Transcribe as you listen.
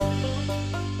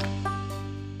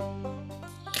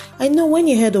I know when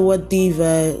you hear the word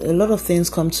diva, a lot of things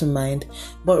come to mind.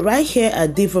 But right here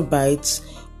at Diva Bytes,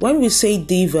 when we say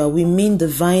diva, we mean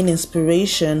divine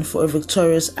inspiration for a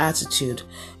victorious attitude.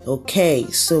 Okay,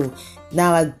 so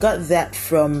now I got that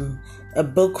from a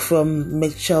book from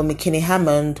Michelle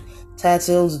McKinney-Hammond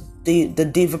titled the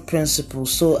Diva Principle.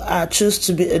 So I choose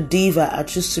to be a diva. I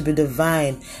choose to be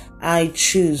divine. I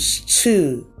choose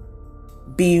to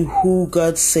be who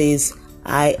God says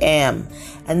I am.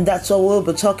 And that's what we'll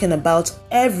be talking about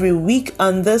every week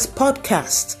on this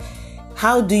podcast.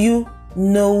 How do you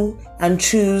know and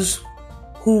choose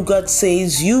who God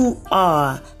says you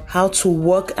are? How to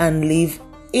walk and live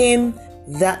in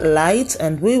that light.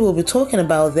 And we will be talking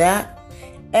about that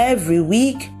every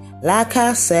week. Like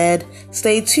I said,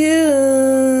 stay tuned.